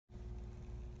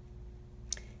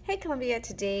Hey Columbia,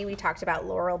 today we talked about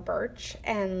Laurel Burch,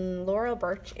 and Laurel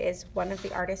Burch is one of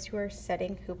the artists who are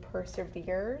studying who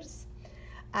perseveres.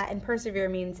 And persevere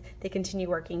means they continue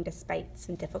working despite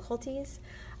some difficulties.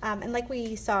 And like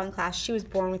we saw in class, she was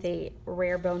born with a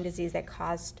rare bone disease that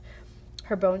caused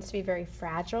her bones to be very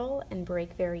fragile and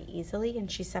break very easily, and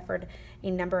she suffered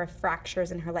a number of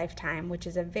fractures in her lifetime, which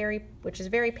is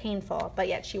very painful, but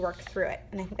yet she worked through it.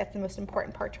 And I think that's the most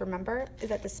important part to remember, is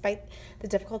that despite the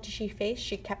difficulty she faced,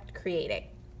 she kept creating.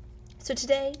 So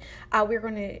today we're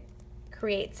going to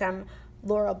create some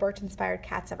Laurel Burch inspired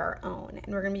cats of our own,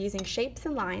 and we're going to be using shapes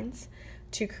and lines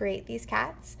to create these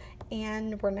cats,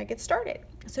 and we're going to get started.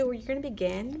 So you're going to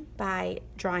begin by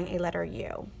drawing a letter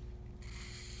U.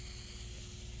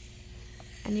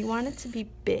 And you want it to be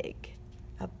big,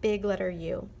 a big letter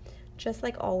U. Just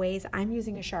like always, I'm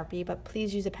using a Sharpie, but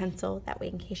please use a pencil. That way,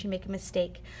 in case you make a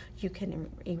mistake, you can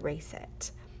erase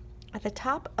it. At the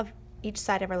top of each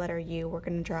side of our letter U, we're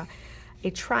going to draw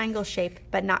a triangle shape,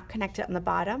 but not connected on the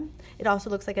bottom. It also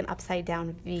looks like an upside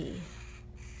down V.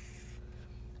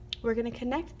 We're going to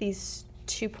connect these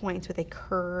 2 points with a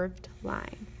curved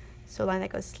line, so a line that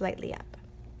goes slightly up.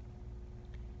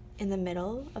 In the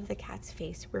middle of the cat's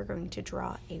face, we're going to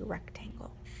draw a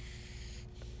rectangle.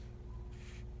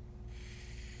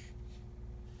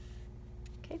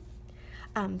 Okay.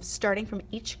 Starting from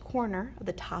each corner of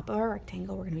the top of our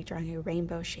rectangle, we're going to be drawing a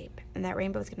rainbow shape. And that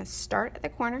rainbow is going to start at the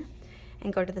corner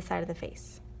and go to the side of the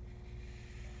face.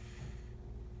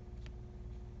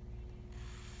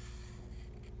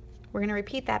 We're going to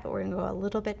repeat that, but we're going to go a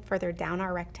little bit further down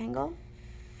our rectangle.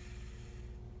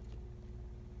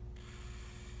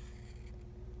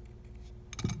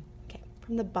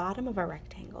 From the bottom of our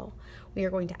rectangle, we are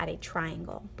going to add a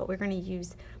triangle, but we're going to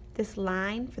use this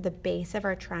line for the base of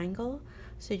our triangle.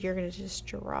 So you're going to just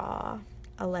draw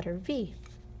a letter V,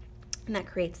 and that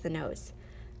creates the nose.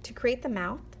 To create the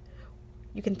mouth,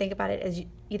 you can think about it as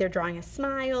either drawing a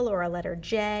smile or a letter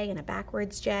J and a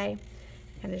backwards J,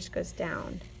 and it just goes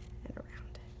down and around.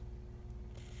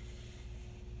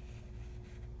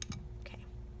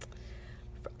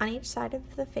 On each side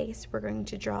of the face, we're going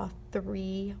to draw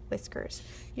 3 whiskers.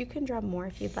 You can draw more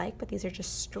if you'd like, but these are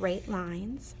just straight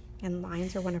lines, and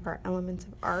lines are one of our elements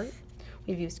of art.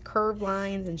 We've used curved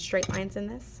lines and straight lines in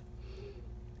this.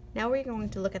 Now we're going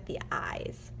to look at the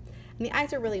eyes. And the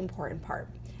eyes are a really important part.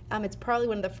 It's probably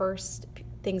one of the first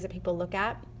things that people look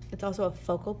at. It's also a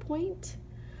focal point.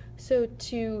 So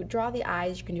to draw the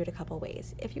eyes, you can do it a couple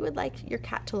ways. If you would like your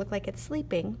cat to look like it's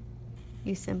sleeping,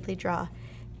 you simply draw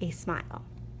a smile.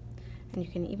 And you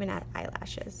can even add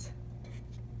eyelashes.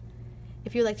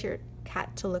 If you like your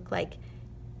cat to look like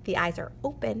the eyes are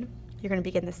open, you're going to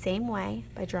begin the same way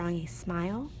by drawing a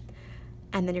smile,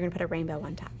 and then you're going to put a rainbow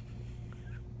on top.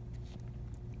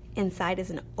 Inside is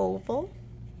an oval,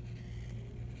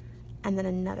 and then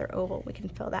another oval. We can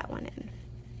fill that one in.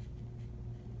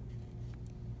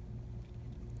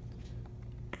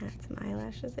 Add some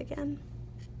eyelashes again.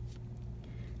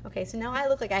 Okay, so now I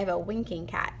look like I have a winking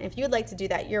cat. If you would like to do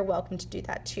that, you're welcome to do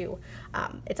that too.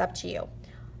 It's up to you.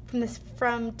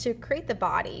 To create the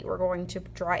body, we're going to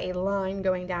draw a line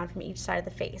going down from each side of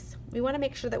the face. We want to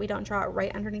make sure that we don't draw it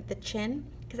right underneath the chin,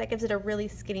 because that gives it a really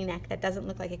skinny neck that doesn't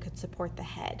look like it could support the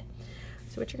head.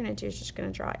 So what you're going to do is just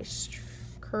going to draw a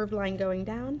curved line going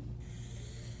down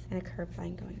and a curved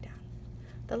line going down.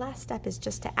 The last step is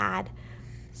just to add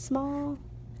small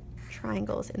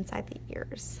triangles inside the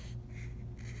ears.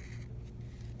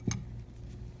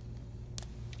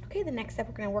 Okay, the next step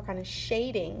we're going to work on is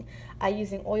shading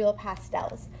using oil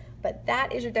pastels. But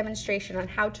that is your demonstration on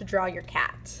how to draw your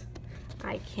cat.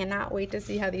 I cannot wait to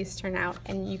see how these turn out,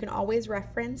 and you can always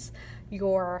reference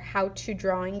your how-to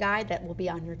drawing guide that will be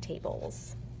on your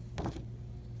tables.